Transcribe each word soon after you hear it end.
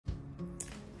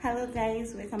Hello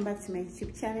guys, welcome back to my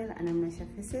YouTube channel, and I'm Nasha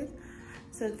Faces.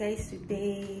 So guys,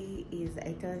 today is,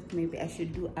 I thought maybe I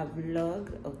should do a vlog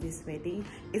of this wedding.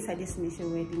 It's a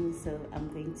destination wedding, so I'm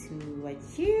going to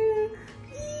Wajir.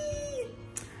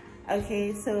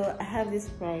 Okay, so I have this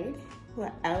bride who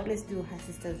I always do her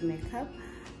sister's makeup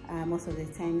most of the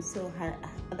time. So her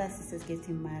other sister's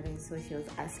getting married, so she was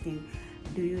asking,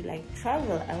 do you like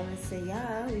travel? I always say,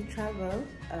 yeah, we travel.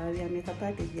 We are makeup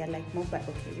artists, we are like mobile.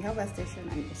 Okay, we have a station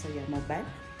and also we are mobile.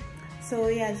 So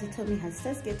yeah, she told me her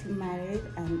sister's getting married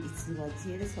and it's in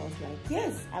Wajir. So I was like,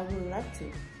 yes, I would love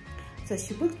to. So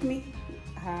she booked me,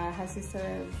 her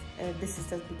sisters, the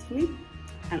sisters booked me,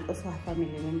 and also her family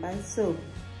members. So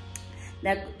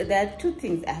there are two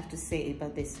things I have to say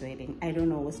about this wedding. I don't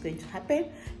know what's going to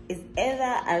happen. It's either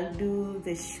I'll do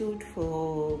the shoot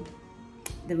for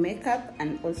the makeup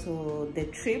and also the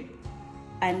trip,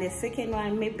 and the second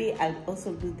one maybe I'll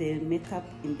also do the makeup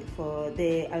I'll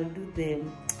do the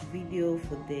video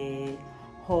for the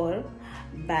hall.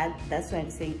 But that's why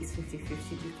I'm saying it's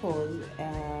 50-50, because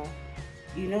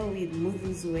you know, with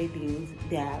Muslims weddings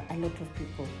there are a lot of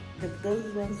people.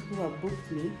 Those ones who have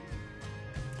booked me,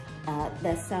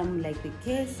 there's some like the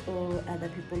guests or other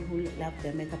people who love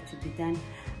their makeup to be done.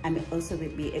 I may also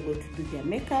be able to do their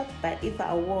makeup, but if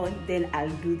I want, then I'll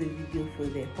do the video for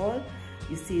the hall.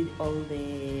 You see all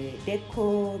the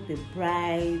decor, the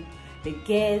bride, the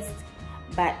guests.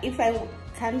 But if I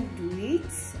can't do it,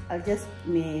 I'll just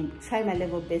try my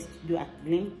level best to do a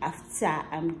glimpse after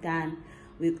I'm done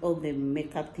with all the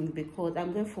makeup things, because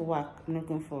I'm going for work, I'm not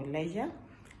going for leisure.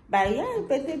 But yeah,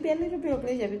 but there'll be a little bit of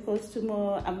leisure because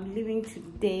tomorrow I'm leaving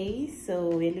today, so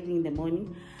we're leaving in the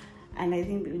morning, and I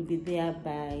think we'll be there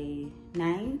by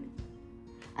 9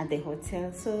 at the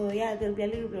hotel. So yeah, there'll be a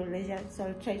little bit of leisure. So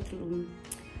I'll try to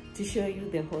show you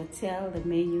the hotel, the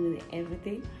menu,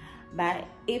 everything. But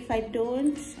if I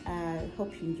don't, I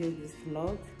hope you enjoy this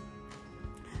vlog.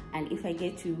 And if I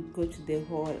get to go to the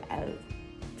hall, I'll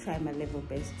try my level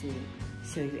best to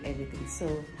show you everything.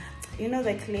 So you know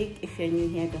the click. If you're new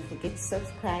here, don't forget to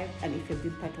subscribe, and if you're a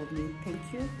big part of me, thank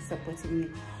you for supporting me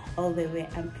all the way.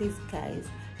 And please guys,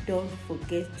 don't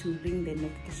forget to ring the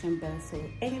notification bell, so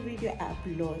any video I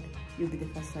upload, you'll be the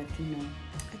first one to know.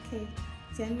 Okay,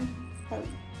 Jenny.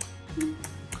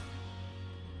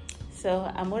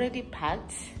 So I'm already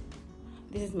packed.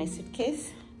 This is my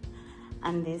suitcase,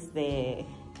 and this is the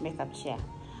makeup chair.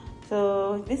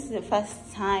 So this is the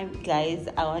first time, guys,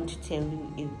 I want to tell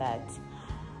you is that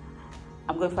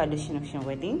I'm going for a destination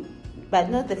wedding, but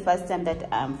not the first time that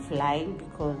I'm flying,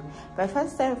 because my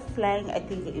first time flying, I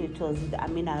think it was with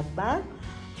Amina Bar.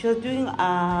 She was doing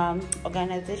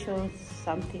organization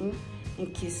something in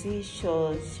Kisi.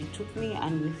 She took me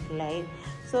and we fly.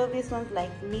 So this one's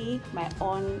like me, my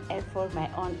own effort, my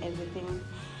own everything.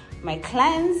 My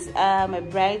clients, my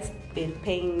brides, been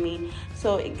paying me.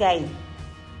 So guys,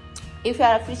 if you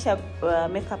are a future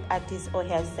makeup artist or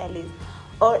hairstylist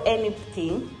or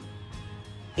anything,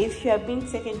 if you are being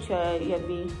taken to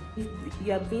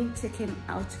you are being taken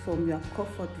out from your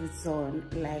comfort zone,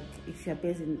 like if you are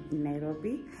based in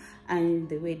Nairobi and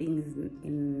the wedding is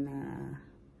in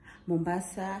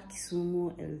Mombasa,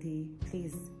 Kisumu, LD,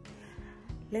 please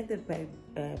let the bride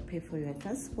pay for your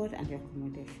transport and your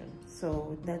accommodation.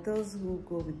 So there are those who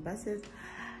go with buses.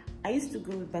 I used to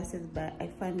go with buses, but I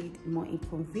find it more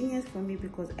inconvenient for me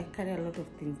because I carry a lot of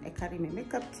things. I carry my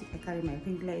makeup kit, I carry my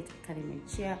ring light, I carry my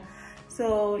chair.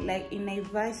 So like in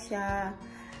Naivasha,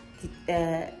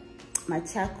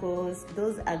 Machakos,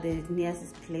 those are the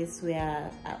nearest place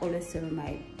where I always tell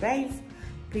my brides,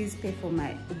 please pay for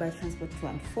my Uber transport to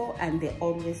and fro, and they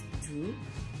always do.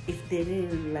 If they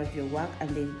really love your work and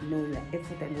they know your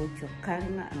effort and what you're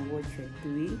carrying and what you're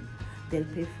doing, they'll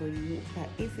pay for you. But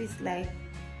if it's like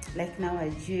now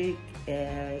Wajir,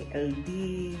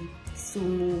 LD,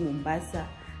 Kisumu, Mombasa,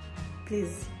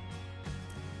 please,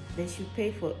 they should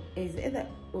pay for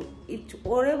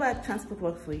whatever transport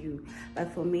works for you.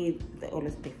 But for me, they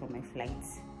always pay for my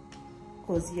flights,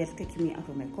 because you're taking me out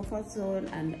of my comfort zone.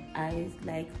 And I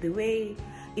like the way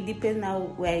it depends now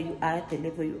where you are, the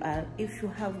level you are. If you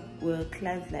have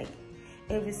clients like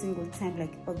every single time,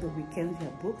 like all the weekends you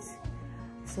are booked,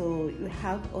 so you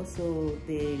have also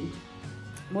the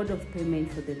mode of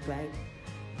payment for the bride.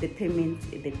 The payment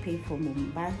they pay for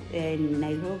Mombasa and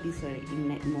Nairobi, sorry, in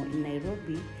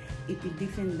Nairobi, it be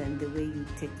different than the way you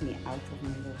take me out of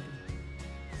Nairobi.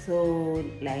 So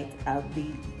like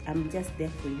I'm just there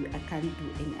for you. I can't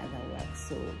do any other work.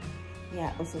 So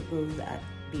yeah, also those are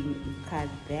being incurred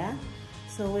there.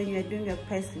 So when you're doing your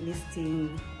price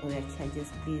listing or your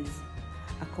charges, please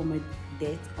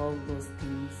accommodate all those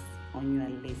things on your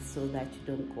list so that you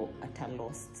don't go at a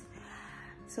loss.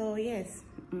 So yes,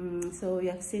 so you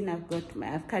have seen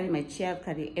I've carried my chair, I've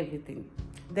carried everything.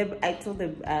 I told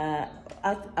them I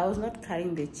was not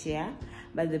carrying the chair,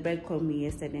 but the bride called me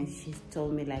yesterday and she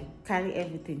told me like carry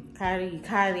everything,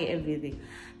 carry everything.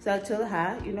 So I told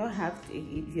her, you don't have to,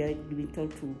 if you are being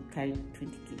told to carry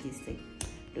 20 kgs, like,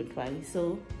 don't worry.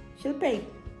 So she'll pay.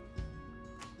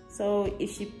 So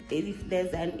if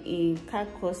there's an car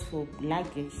cost for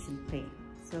luggage, she'll pay.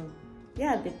 So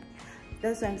yeah,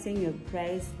 that's why I'm saying your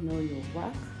price, know your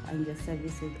work and your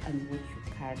services and what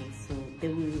you carry. So they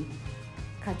will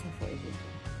cater for everything.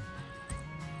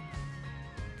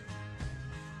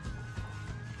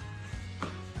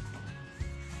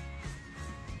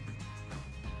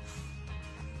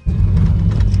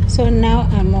 So now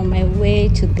I'm on my way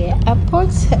to the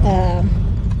airport.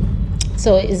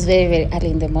 So it's very, very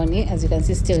early in the morning. As you can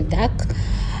see, still dark.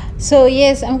 So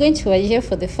yes, I'm going to Wajir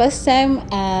for the first time.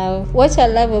 What I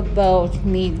love about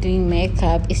me doing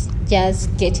makeup is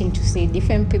just getting to see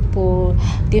different people,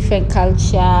 different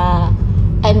culture,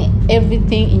 and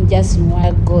everything in just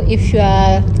one go. If you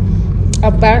are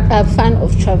a fan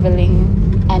of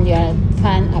traveling and you are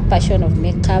a passion of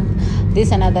makeup, this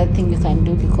is another thing you can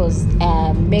do, because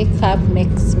makeup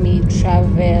makes me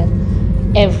travel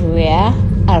everywhere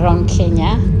around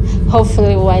Kenya.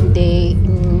 Hopefully one day,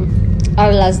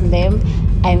 Allah's name,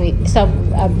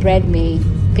 a bride may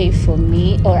pay for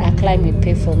me, or a client may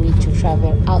pay for me to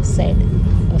travel outside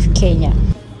of Kenya.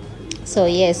 So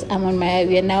yes,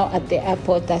 we are now at the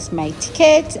airport. That's my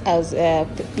ticket. I was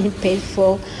being paid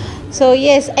for. So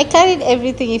yes, I carried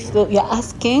everything. If you're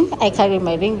asking, I carried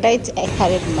my ring light, I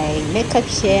carried my makeup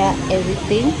chair,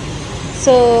 everything.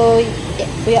 So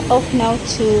we are off now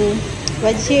to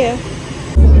Wajir.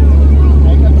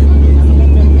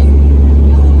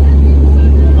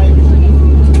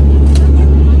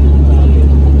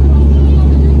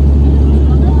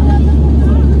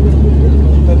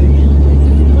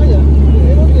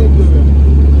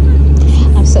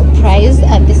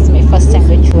 And this is my first time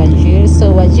going to Wajir.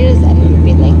 So Wajir is a little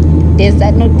bit like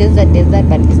desert, not desert,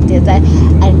 but it's desert.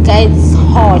 And guys, it's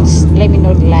hot. Let me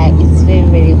not lie, it's very,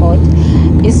 very hot.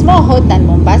 It's more hot than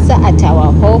Mombasa at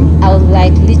our home. I was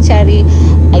like, literally,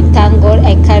 I thank God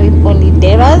I carried only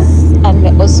deras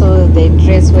and also the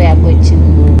dress where I'm going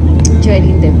to join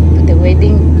in the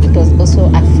wedding. It was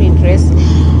also a free dress.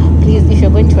 Please, if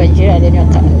you're going to Wajir and then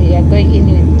you're going in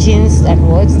with jeans and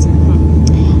what,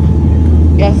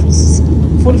 you are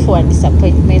full for a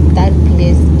disappointment. That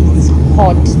place is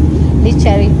hot,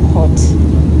 literally hot.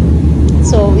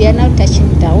 So we are now touching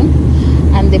down,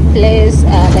 and the place,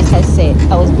 like I said,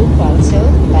 I was booked for hotel,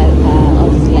 but I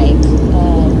was like,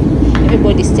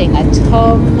 everybody's staying at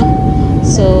home.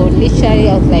 So literally,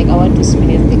 I was like, I want to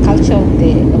experience the culture of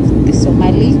the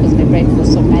Somali, because my bride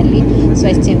was Somali. So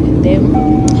I stayed with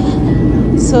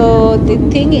them. So the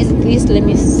thing is this, let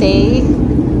me say,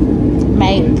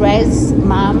 my bride's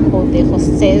mom, or the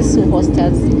hostess who hosts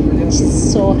us,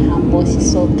 she's so humble,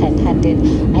 she's so kind-hearted.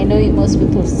 I know most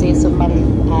people say Somali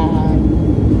are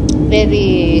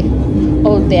very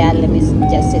old there, let me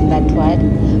just say that word,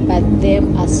 but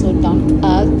them are so down to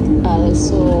earth,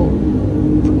 so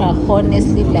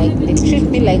honestly, like they treat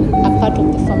me like a part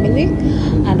of the family,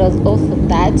 and I was all for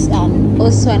that. And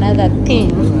also another thing,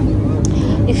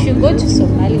 if you go to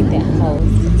Somali, their house,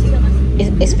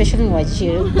 especially in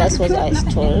Wajir, that's what I was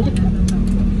told,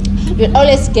 you'll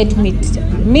always get meat.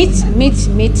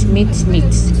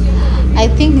 I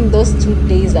think in those 2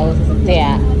 days I was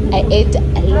there, I ate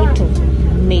a lot of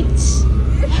meat.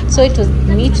 So it was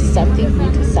meat with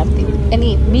something,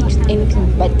 any meat with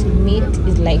anything, but meat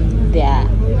is like their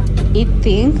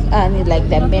eating, and like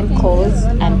their main course,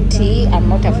 and tea. I'm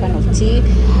not a fan of tea,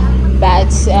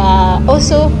 but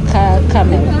also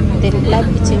camel. They love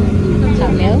eating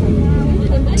camel.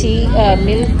 Tea,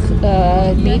 milk,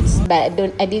 meats, but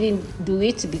I didn't do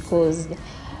it because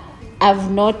I've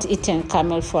not eaten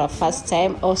camel for a first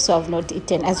time. Also, I've not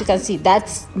eaten, as you can see,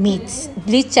 that's meat,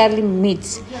 literally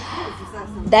meat.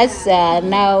 That's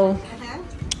now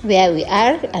where we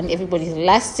are, and everybody's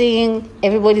lasting,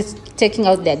 everybody's taking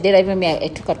out their data. Even me, I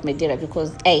took out my data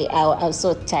because I was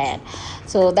so tired.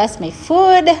 So that's my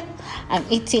food. I'm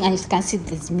eating, and you can see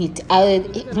this meat.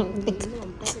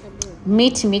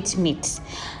 Meat.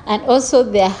 And also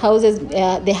their houses,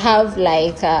 they have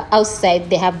like outside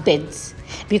they have beds,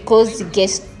 because it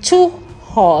gets too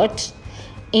hot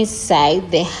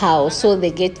inside the house, so they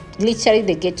get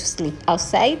to sleep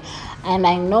outside. And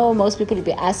I know most people will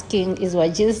be asking, is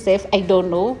Wajir safe? I don't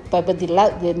know, but the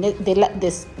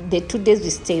 2 days we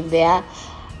stayed there,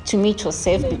 to me it was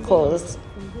safe, because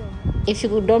if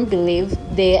you don't believe,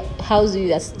 the house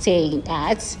we are staying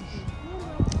at,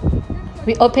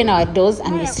 we open our doors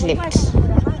and we slept,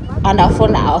 and our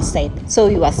phone are outside, so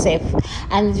we were safe.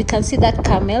 And you can see that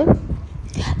camel.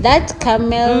 That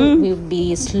camel will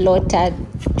be slaughtered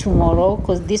tomorrow,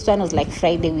 because this one was like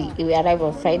Friday. We arrived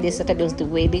on Friday. Saturday was the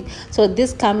wedding, so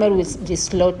this camel will be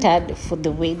slaughtered for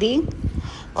the wedding.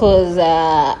 Because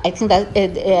I think that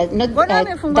that's what I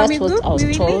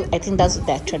was told. I think that's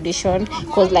their tradition.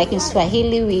 Because like in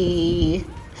Swahili, we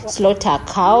slaughter a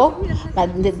cow,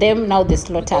 but them now they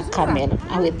slaughter a camel,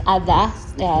 and with other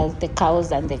the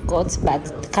cows and the goats, but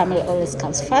the camel always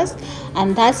comes first.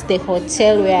 And that's the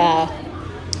hotel where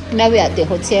now we are at the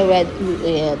hotel where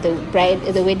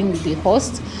the wedding will be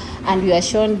host, and we are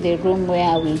shown the room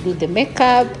where we'll do the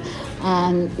makeup.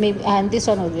 And this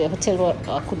one was the hotel where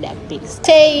I could have been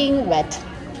staying, but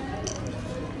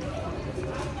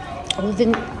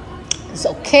everything is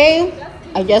okay.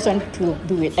 I just want to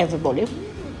be with everybody.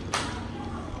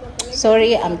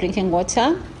 Sorry, I'm drinking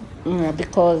water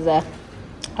because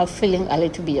I'm feeling a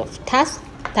little bit of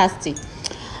thirsty.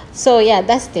 So yeah,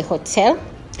 that's the hotel.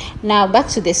 Now back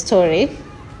to the story.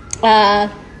 To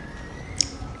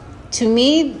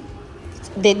me,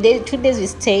 the 2 days we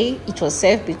stay, it was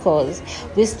safe because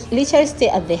we literally stay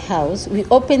at the house. We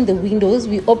open the windows,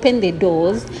 we open the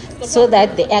doors so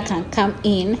that the air can come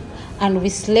in, and we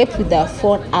slept with our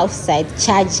phone outside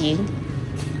charging,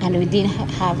 and we didn't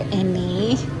have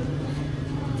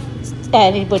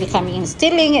anybody coming in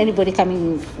stealing, anybody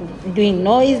coming doing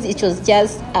noise. It was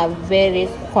just a very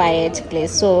quiet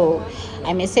place. So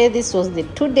I may say this was the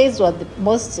 2 days were the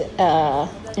most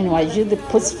in Wajir, the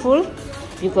peaceful,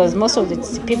 because most of the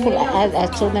people I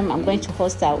told them I'm going to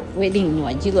host a wedding in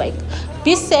Wajir, like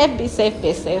be safe, be safe,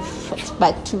 be safe.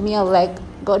 But to me, I was like,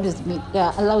 God is me,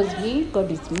 Allah is me,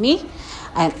 God is me,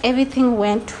 and everything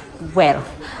went well.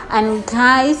 And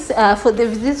guys, for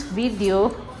this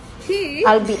video,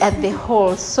 I'll be at the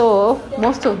hall, so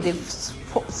most of the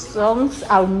songs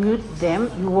I'll mute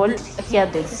them. You won't hear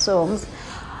the songs.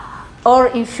 Or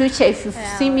in future, if you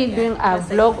see me doing a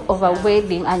vlog of a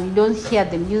wedding and you don't hear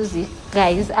the music,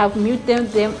 guys, I've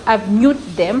muted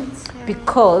them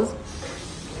because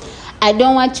I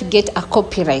don't want to get a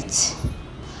copyright.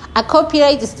 A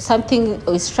copyright is something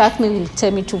will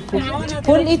tell me to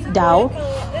pull it down.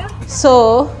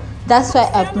 So that's why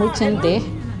I've muted the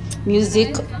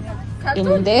music in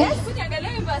the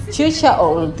future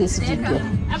or this video.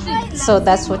 So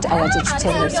that's what I wanted to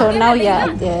tell you. So now you're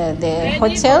at the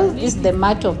hotel. This is the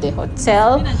mat of the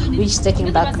hotel, which is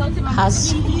taking back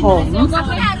us home.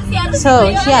 So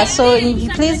yeah, so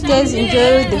please guys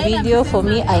enjoy the video. For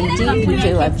me, I did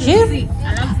enjoy Wajir.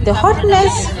 The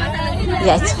hotness,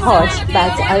 yeah, it's hot,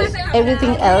 but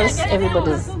everything else,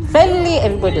 everybody's friendly,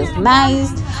 everybody's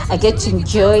nice. I get to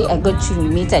enjoy, I got to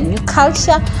meet a new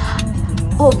culture.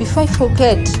 Oh, before I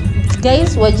forget,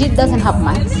 guys, Wajir doesn't have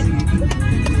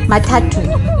matatu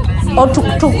or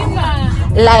tuk-tuk.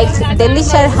 Like, they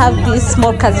literally have these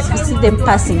small cars. You see them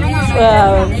passing,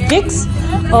 Vicks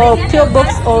or Pure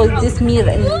Box or this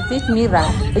mirror.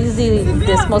 You see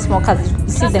the small cars. You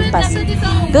see them passing.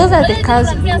 Those are the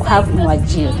cars you have in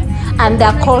Wajir, and they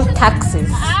are called taxis.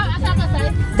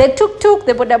 The tuk-tuk,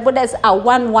 the boda-bodas are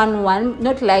 111.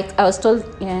 Not like I was told,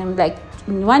 like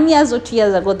 1 year or 2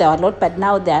 years ago, there were a lot, but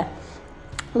now they're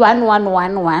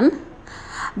 1111.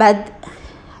 But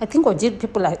I think Wajir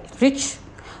people are rich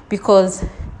because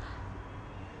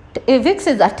a Vix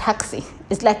is a taxi.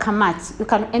 It's like a mat. You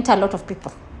can enter a lot of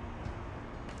people.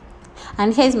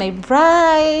 And here's my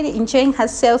bride enjoying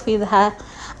herself with her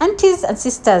aunties and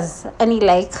sisters. And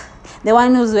like the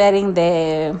one who's wearing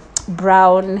the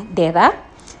brown dera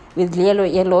with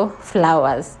yellow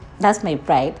flowers. That's my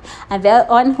bride. And the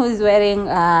one who's wearing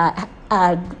a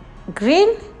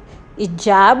green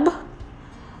hijab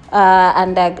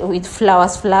and with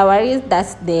flowery,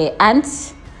 that's the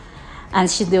aunt. And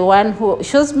she's the one who,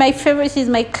 she was my favorite. She's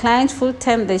my client full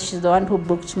time. That she's the one who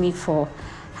booked me for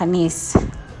her niece.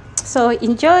 So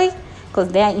enjoy, because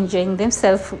they are enjoying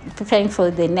themselves, preparing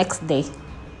for the next day.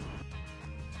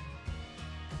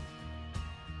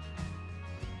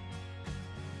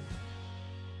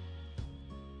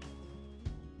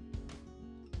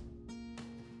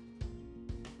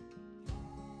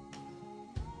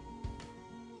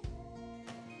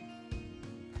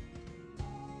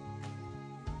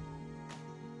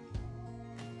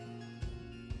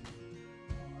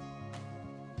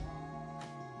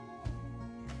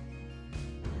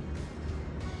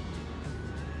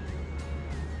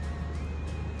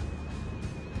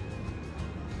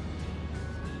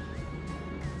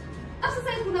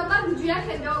 Sasa kuna bagi juu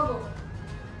yake ndogo.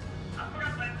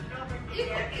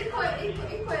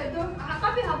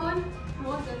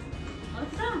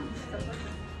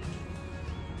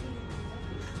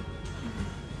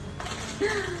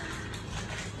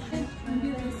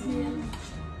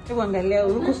 Hebu angalia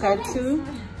huku katu.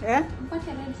 Yeah?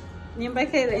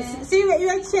 Nimbake red. See you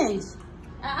are change.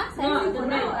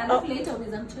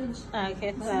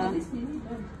 Okay, so.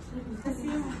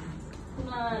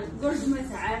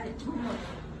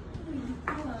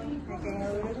 Okay,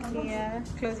 look here.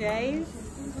 Close your eyes.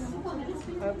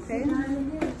 Okay.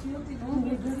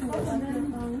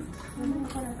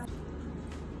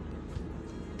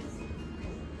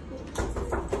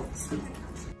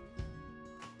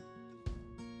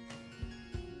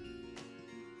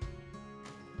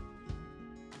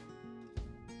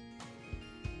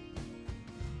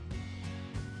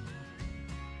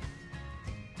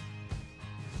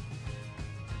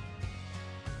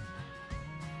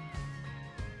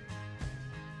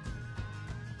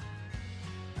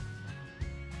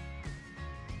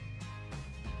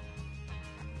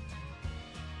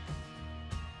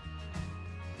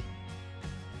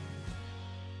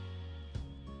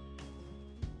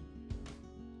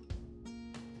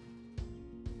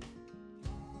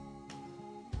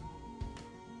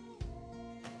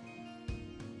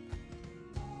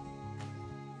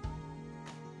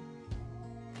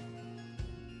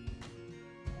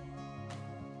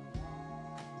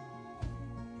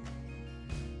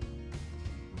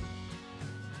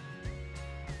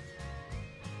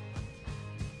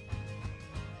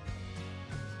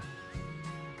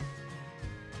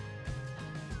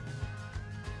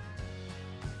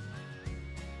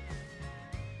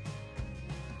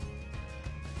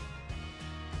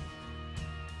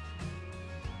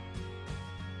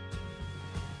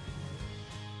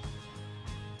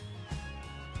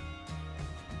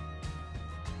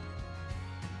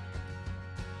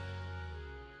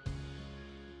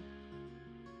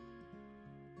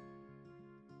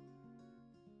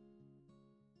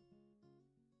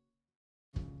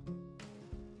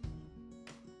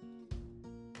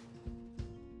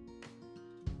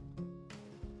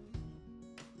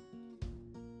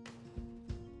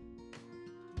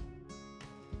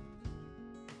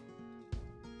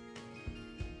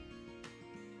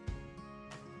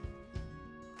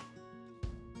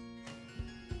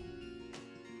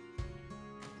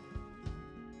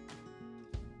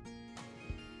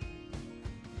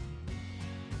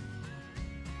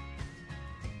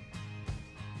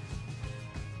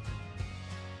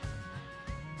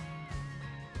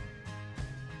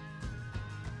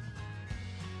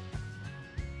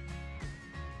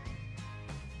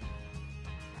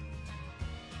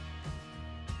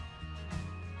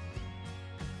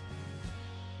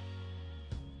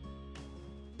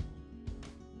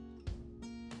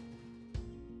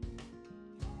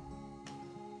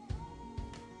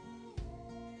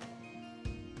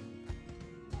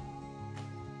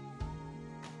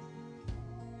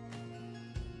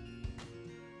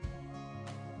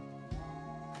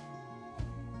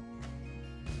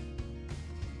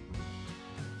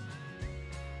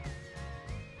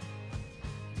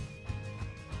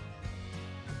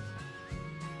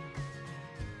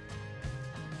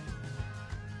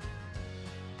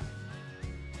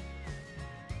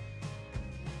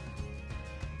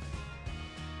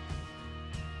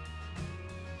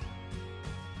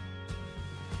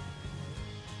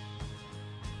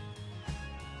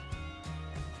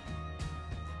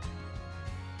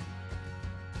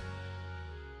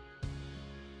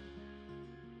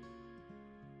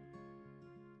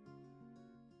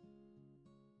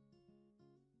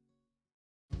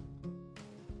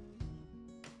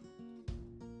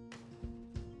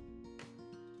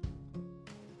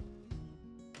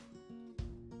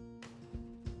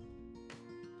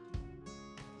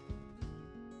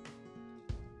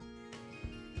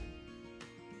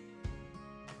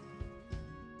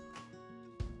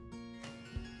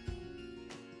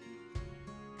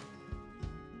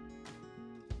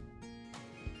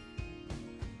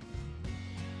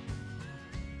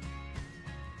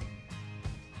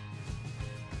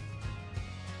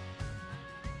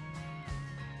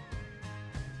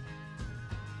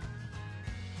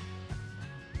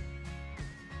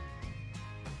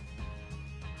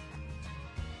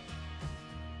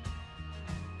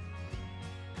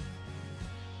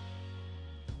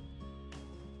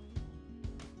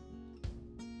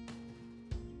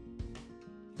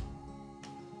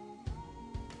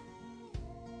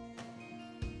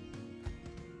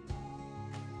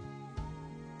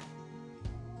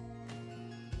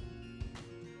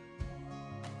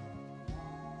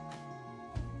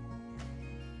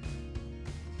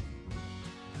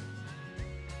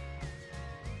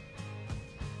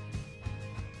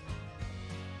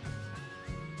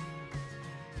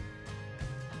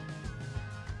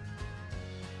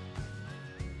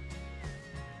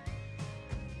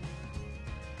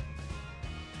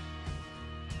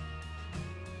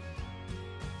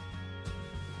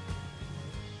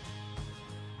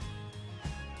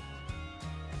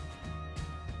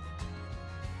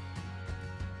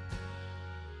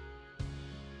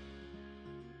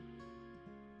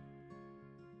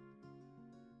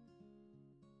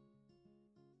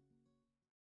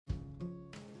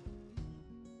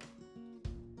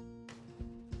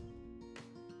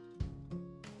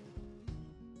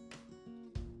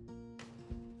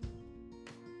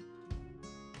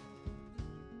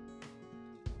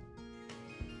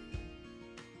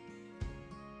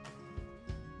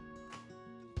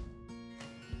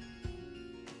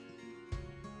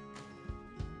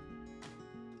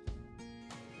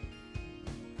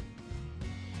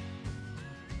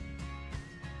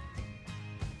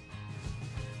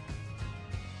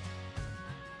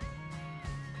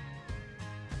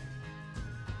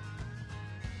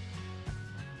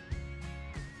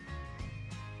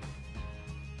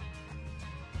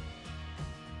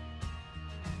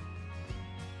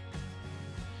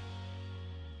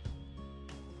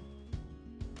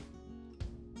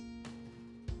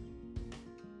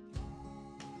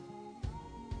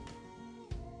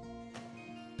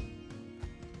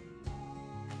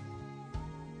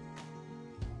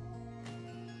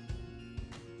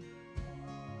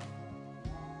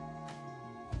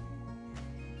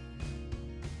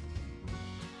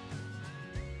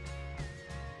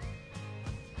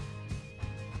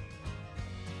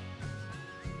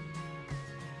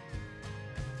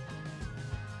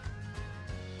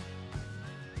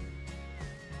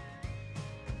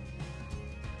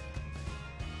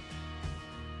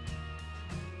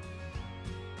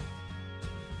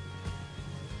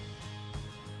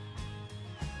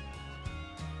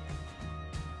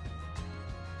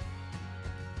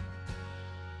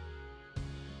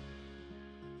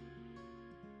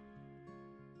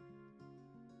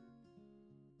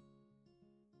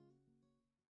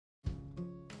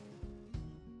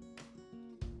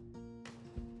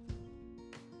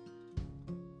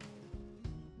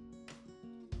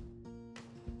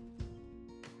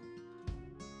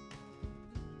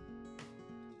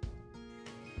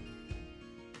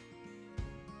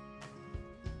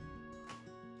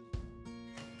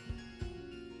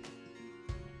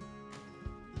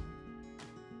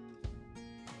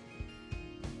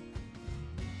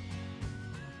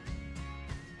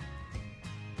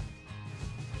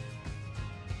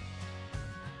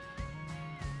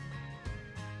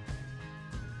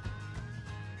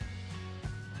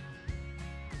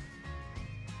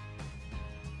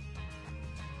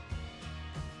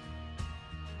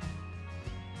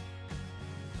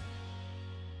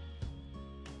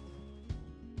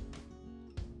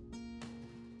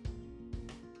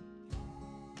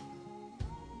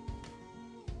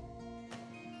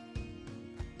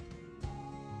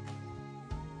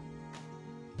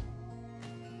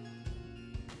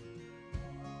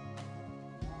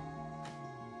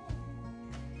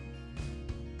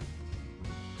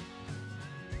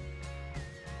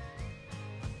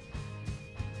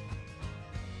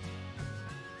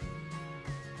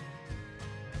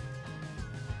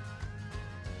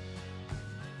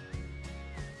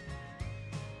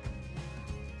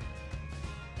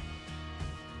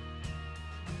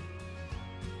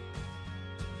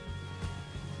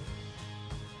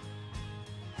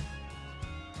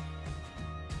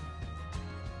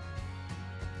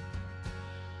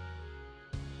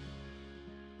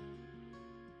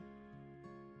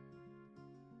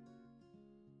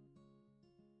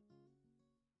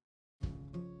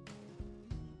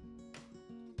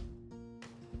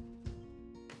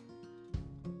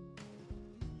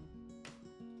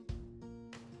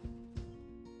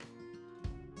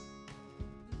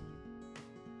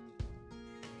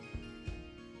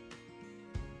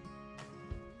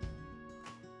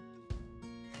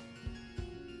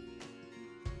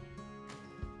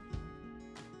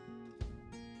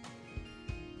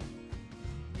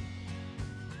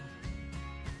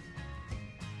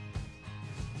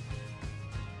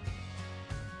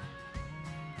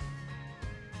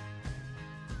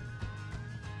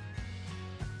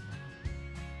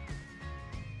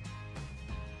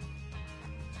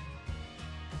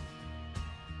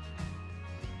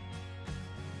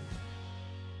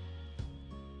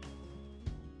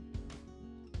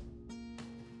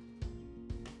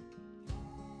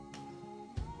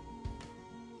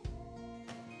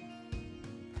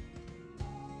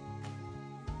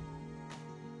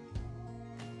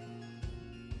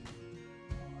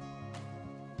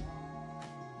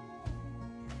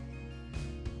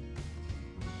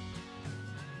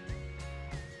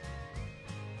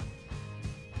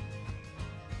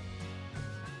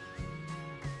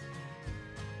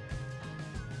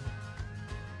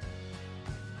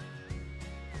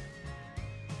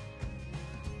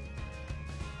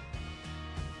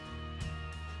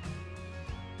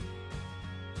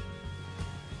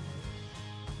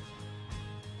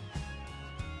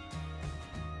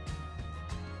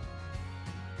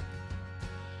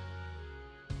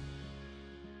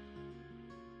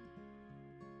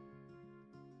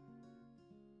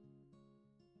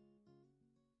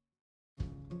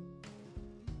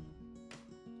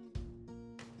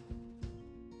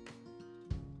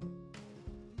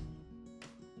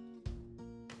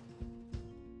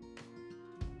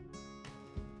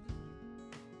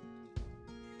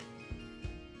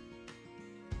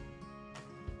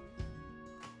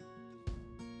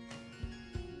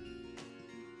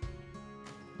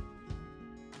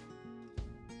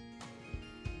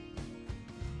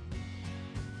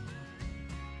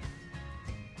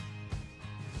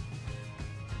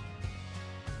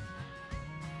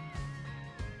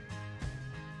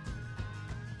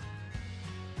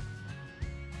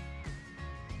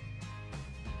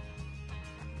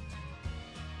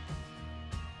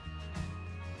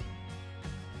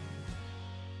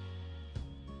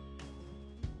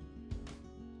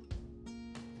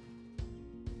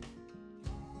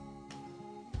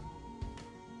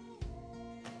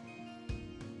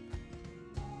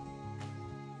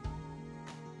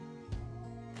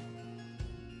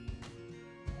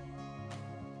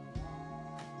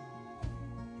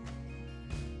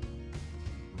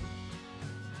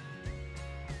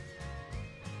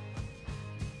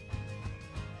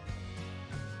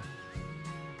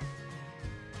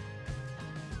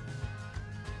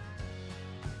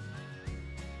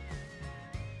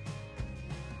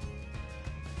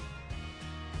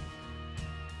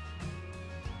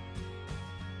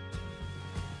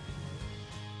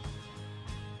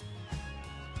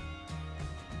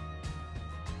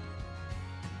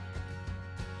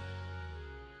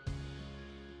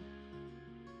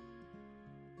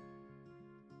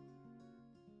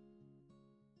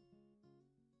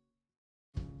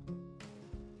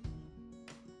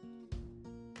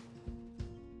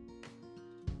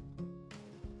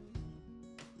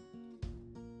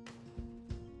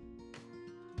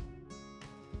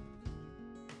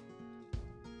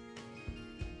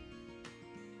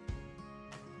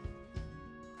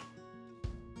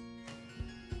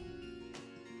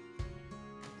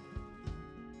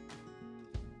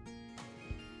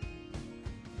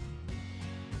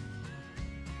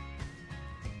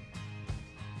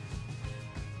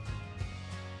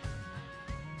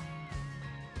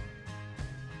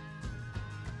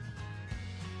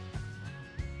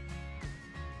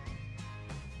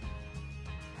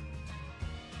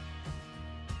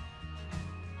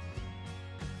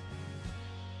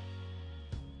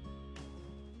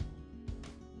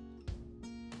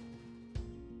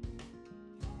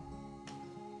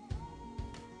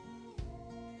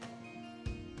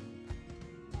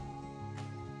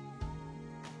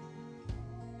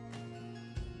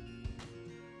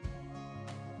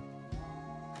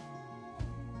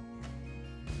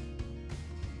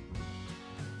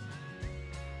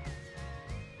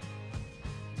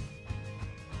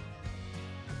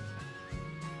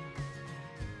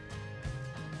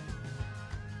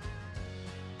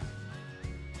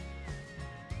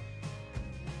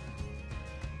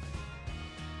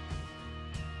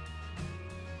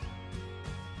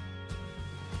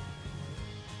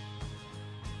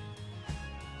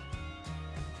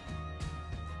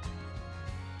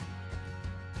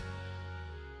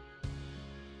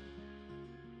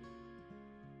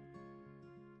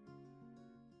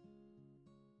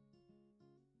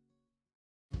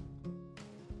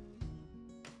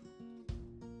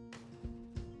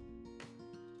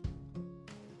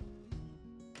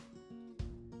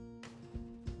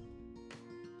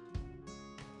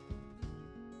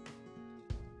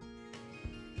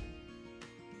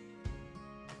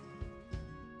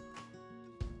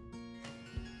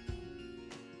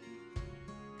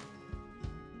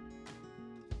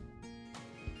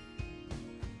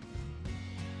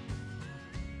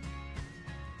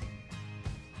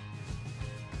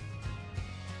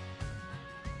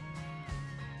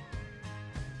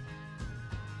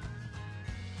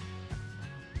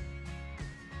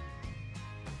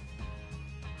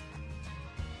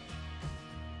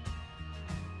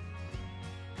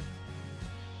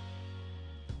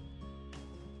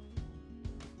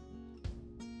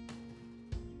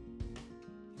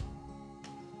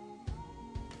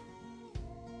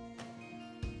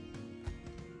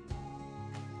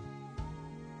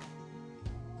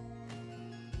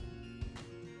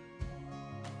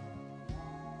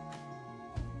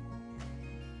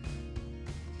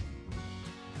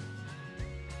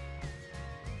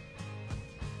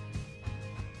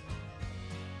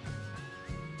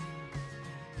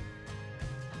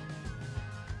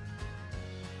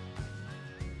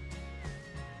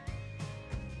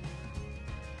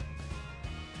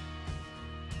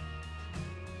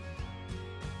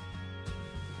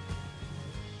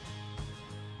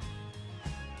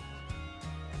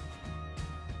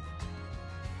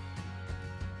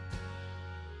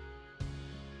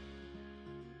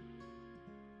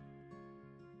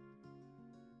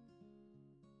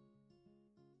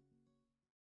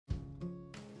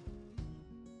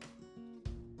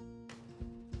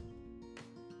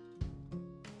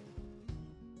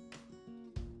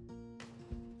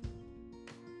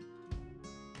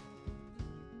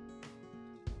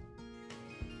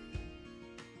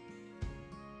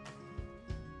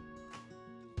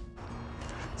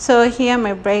 So here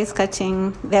my bride is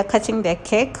cutting, they're cutting their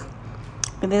cake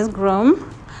with this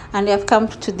groom, and they have come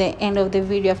to the end of the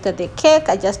video. After the cake,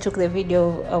 I just took the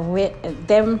video of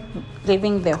them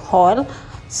leaving the hall.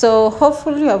 So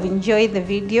hopefully you have enjoyed the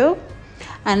video,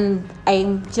 and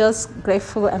I'm just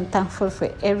grateful and thankful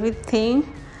for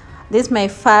everything. This is my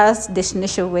first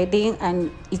destination wedding, and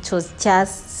it was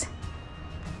just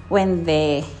when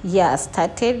the year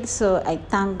started. So I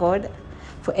thank God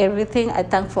for everything. I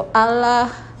thank for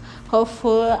Allah.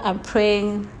 Hopefully, I'm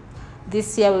praying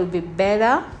this year will be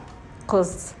better,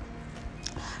 because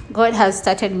God has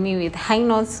started me with high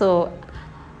notes. So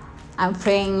I'm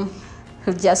praying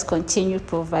He'll just continue to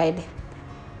provide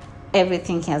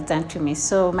everything He has done to me.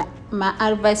 So my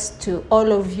advice to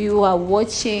all of you who are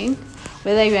watching,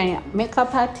 whether you're a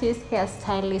makeup artist,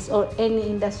 hairstylist, or any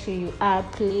industry you are,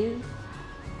 please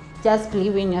just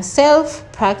believe in yourself,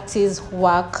 practice,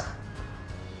 work,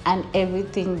 and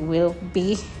everything will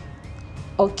be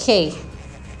okay.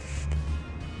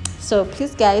 So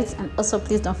please guys, and also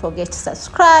please don't forget to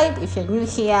subscribe. If you're new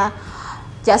here,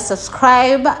 just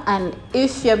subscribe. And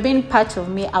if you've been part of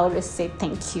me, I always say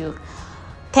thank you.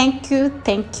 Thank you,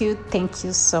 thank you, thank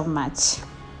you so much.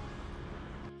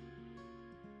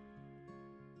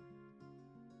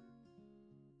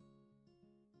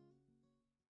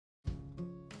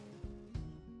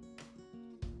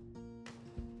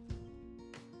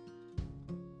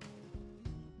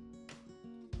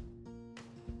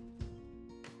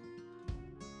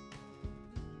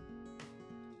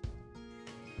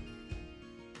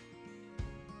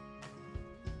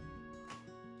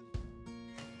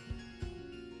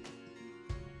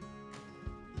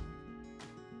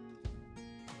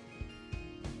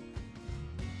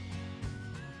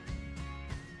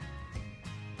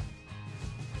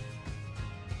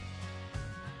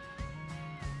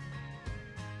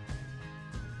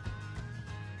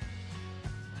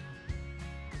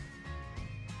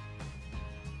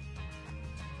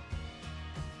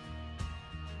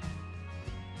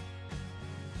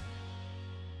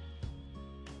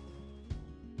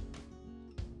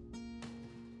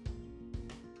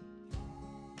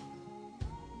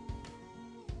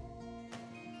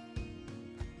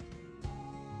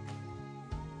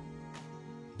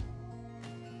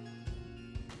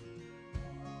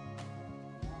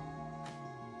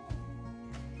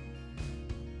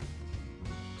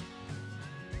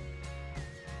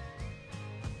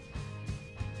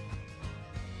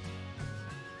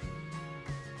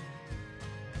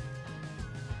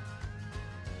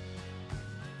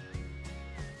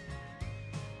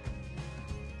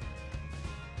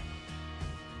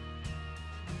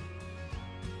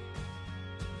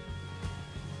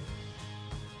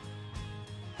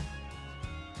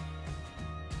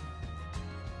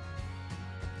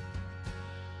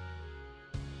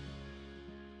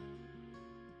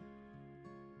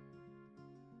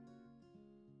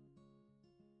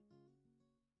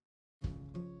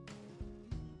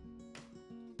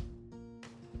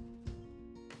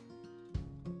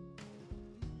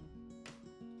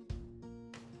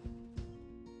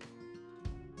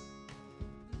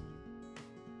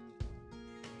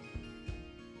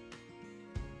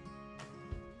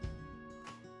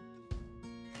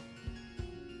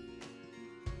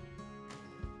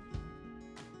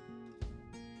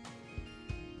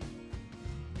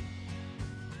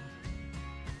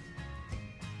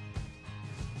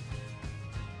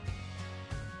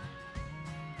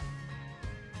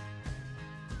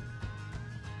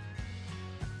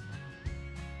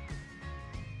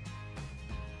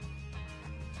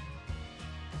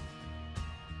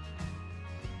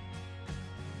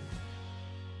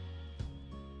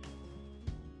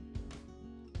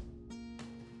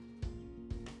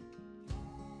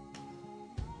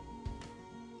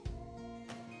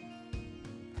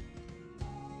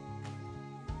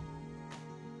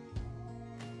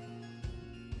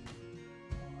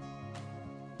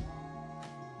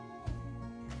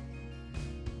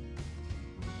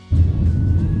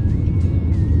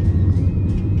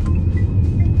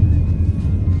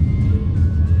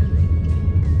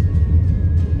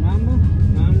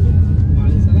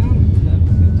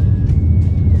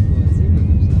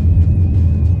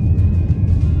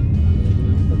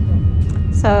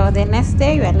 So the next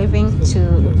day we are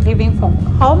leaving from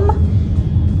home.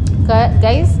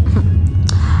 Guys,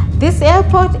 this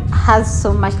airport has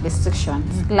so much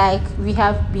restrictions. Like, we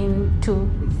have been to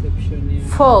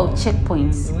 4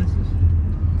 checkpoints.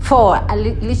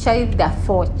 Literally there are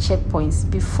 4 checkpoints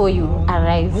before you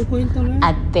arrive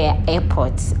at the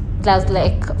airport. That's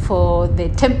like for the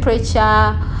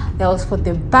temperature, there was for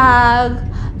the bag,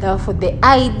 there was for the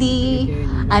ID,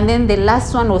 and then the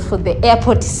last one was for the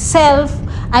airport itself.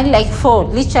 and like 4,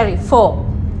 literally 4.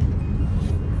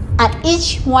 And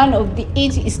each one of the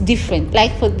 8 is different.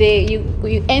 Like for the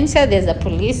you enter, there's a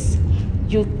police.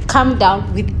 You come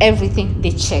down with everything,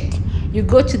 they check. You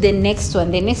go to the next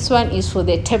one. The next one is for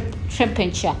the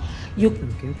temperature. You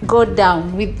go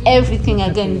down with everything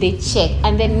again, they check.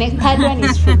 And the next third one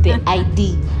is for the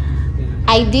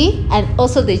ID, and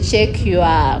also they check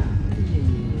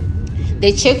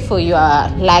for your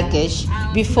luggage.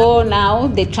 Before now,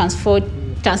 they transport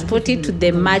it to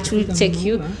the match, will take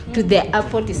you to the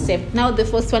airport itself. Now the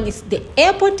first one is the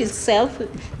airport itself,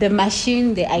 the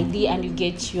machine, the ID, and you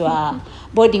get your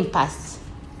boarding pass.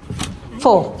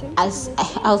 4. As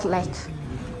I was like,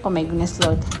 oh my goodness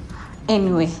Lord.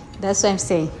 Anyway, that's what I'm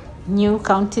saying. New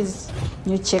counties,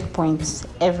 new checkpoints,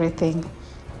 everything.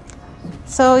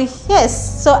 So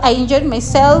yes, so I enjoyed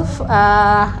myself.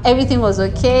 Everything was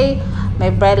okay. My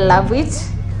bride loved it.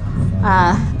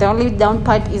 The only down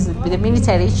part is the minute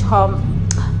I reached home,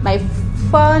 my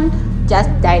phone just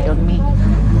died on me.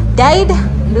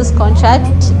 Lose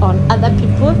contact on other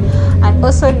people, and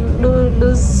also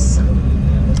lose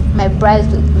my bride's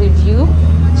review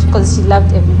because she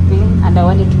loved everything and I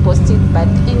wanted to post it. But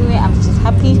anyway, I'm just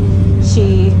happy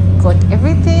she got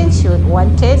everything she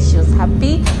wanted. She was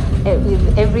happy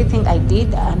with everything I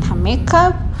did and her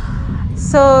makeup.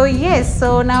 So yes,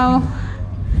 so now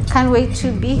can't wait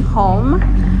to be home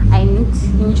and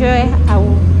enjoy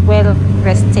a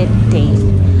well-rested day.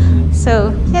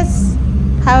 So yes,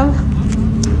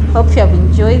 hope you have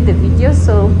enjoyed the video.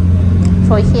 So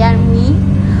for hearing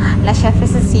me, Lasha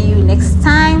Faces, see you next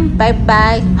time. Bye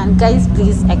bye. And guys,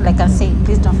 please, like I say,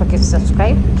 please don't forget to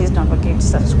subscribe. Please don't forget to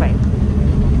subscribe.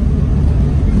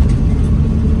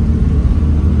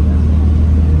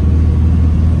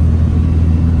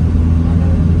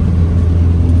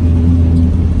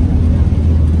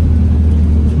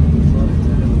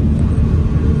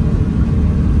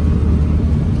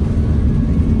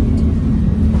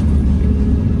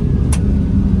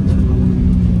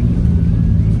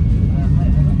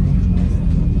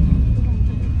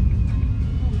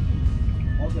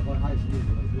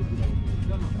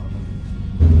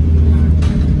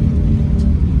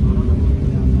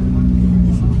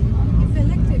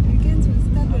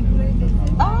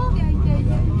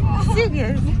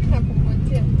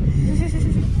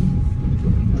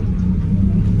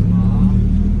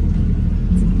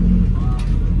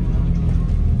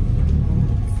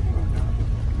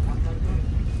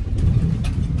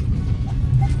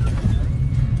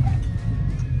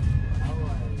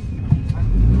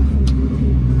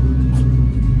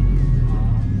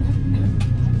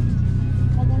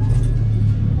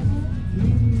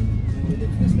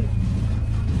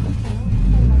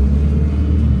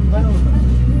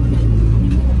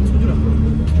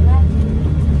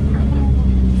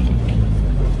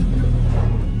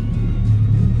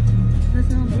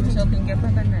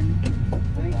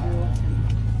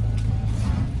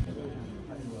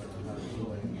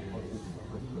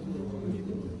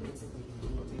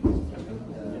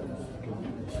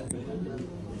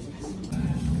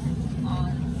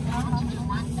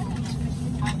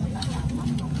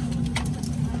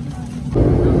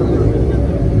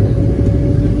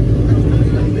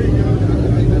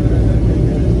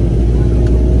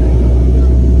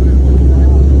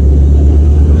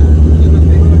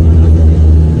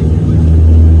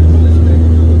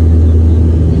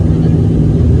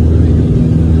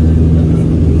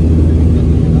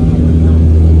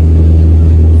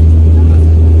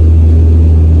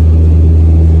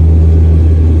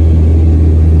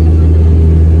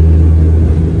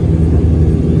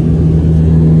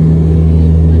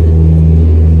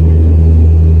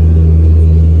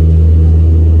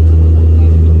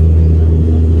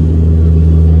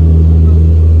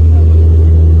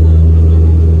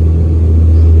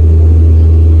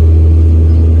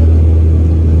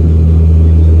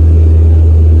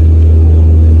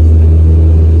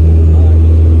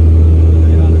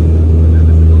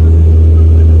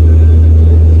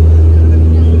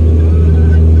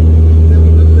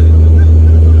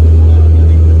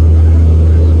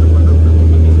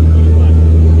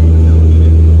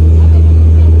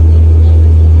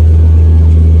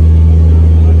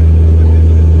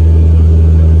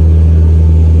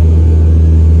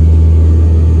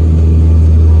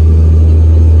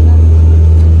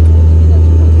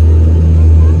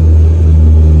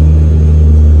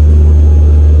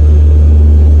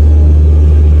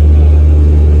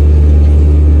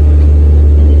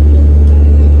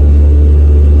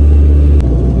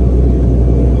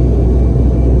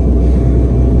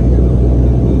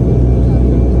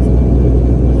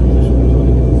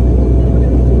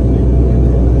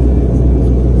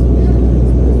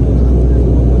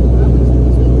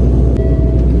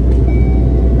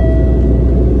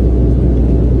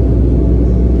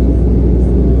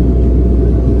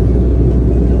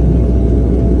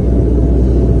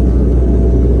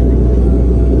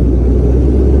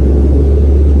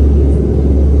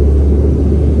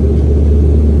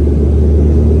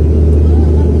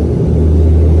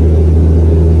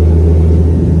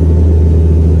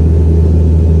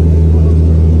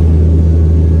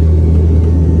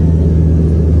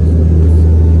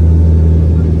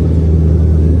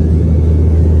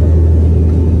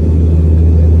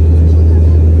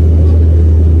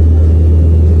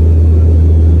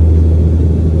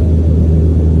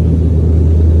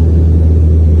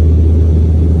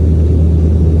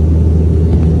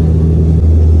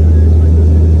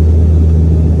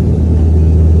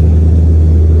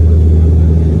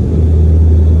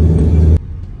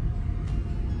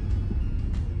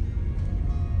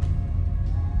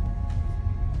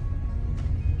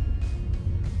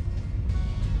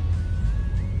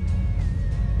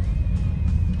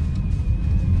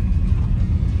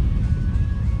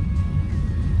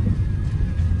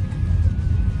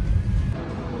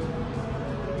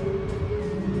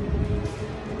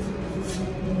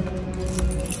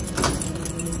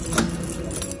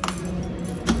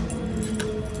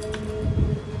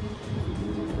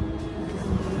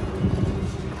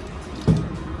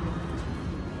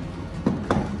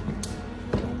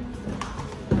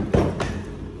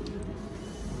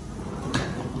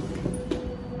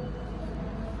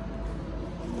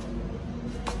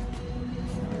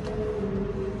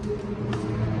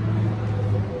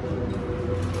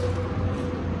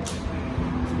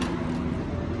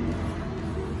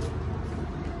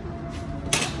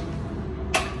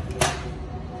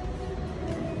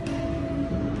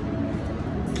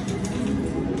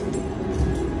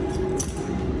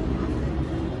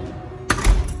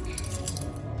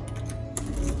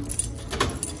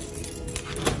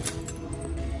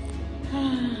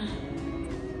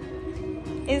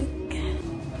 Hello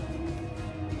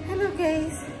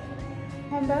guys,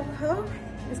 I'm back home.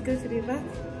 It's good to be back.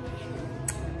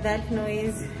 That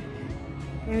noise,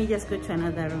 let me just go to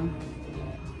another room.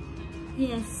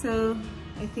 Yeah, so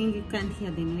I think you can't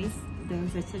hear the noise.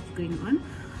 There's a church going on.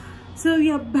 So we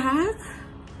are back.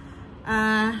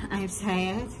 I'm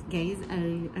tired guys.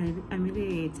 I'm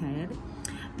really tired,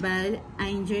 but I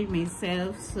enjoyed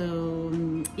myself. So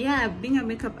yeah, being a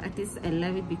makeup artist, I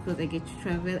love it because I get to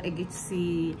travel, I get to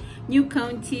see new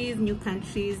counties, new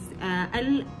countries.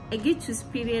 I get to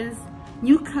experience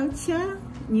new culture,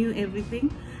 new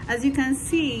everything. As you can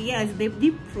see, yes, they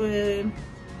did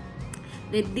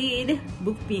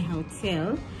book me a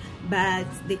hotel, but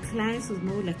the client was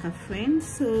more like a friend.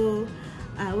 So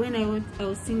when I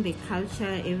was seeing the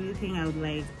culture, everything, I was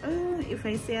like, oh, if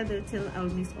I stay at the hotel, I'll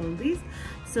miss all this.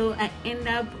 So I end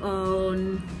up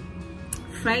on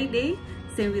Friday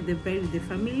staying with the bride, with the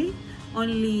family.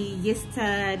 Only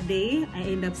yesterday I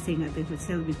end up staying at the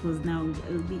hotel because now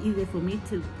it'll be easier for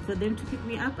them to pick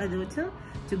me up at the hotel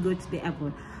to go to the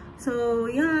airport. So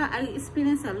yeah, I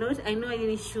experienced a lot. I know I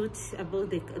didn't shoot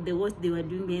about the what they were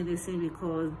doing behind the scene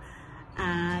because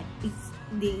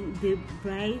the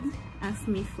bride asked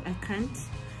me if I can't,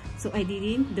 so I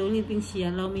didn't. The only thing she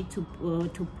allowed me to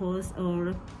pose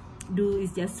or do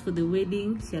is just for the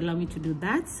wedding. She allowed me to do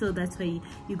that, so that's why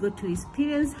you got to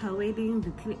experience her wedding, the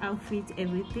 3 outfits,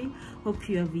 everything. Hope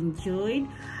you have enjoyed.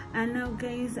 And now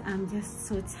guys, I'm just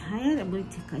so tired. I'm going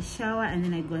to take a shower and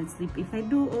then I go and sleep. If I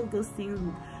do all those things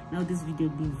now, this video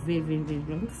will be very, very, very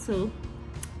long. So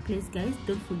please guys,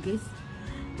 don't forget,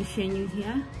 if you're new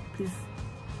here, please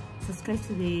subscribe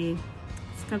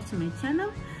to my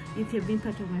channel. If you've been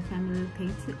part of my family,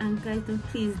 thank you. And guys,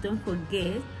 please don't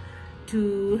forget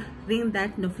to ring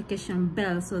that notification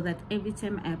bell so that every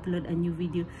time I upload a new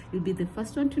video, you'll be the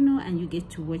first one to know and you get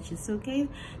to watch it. So guys,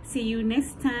 see you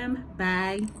next time.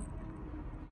 Bye.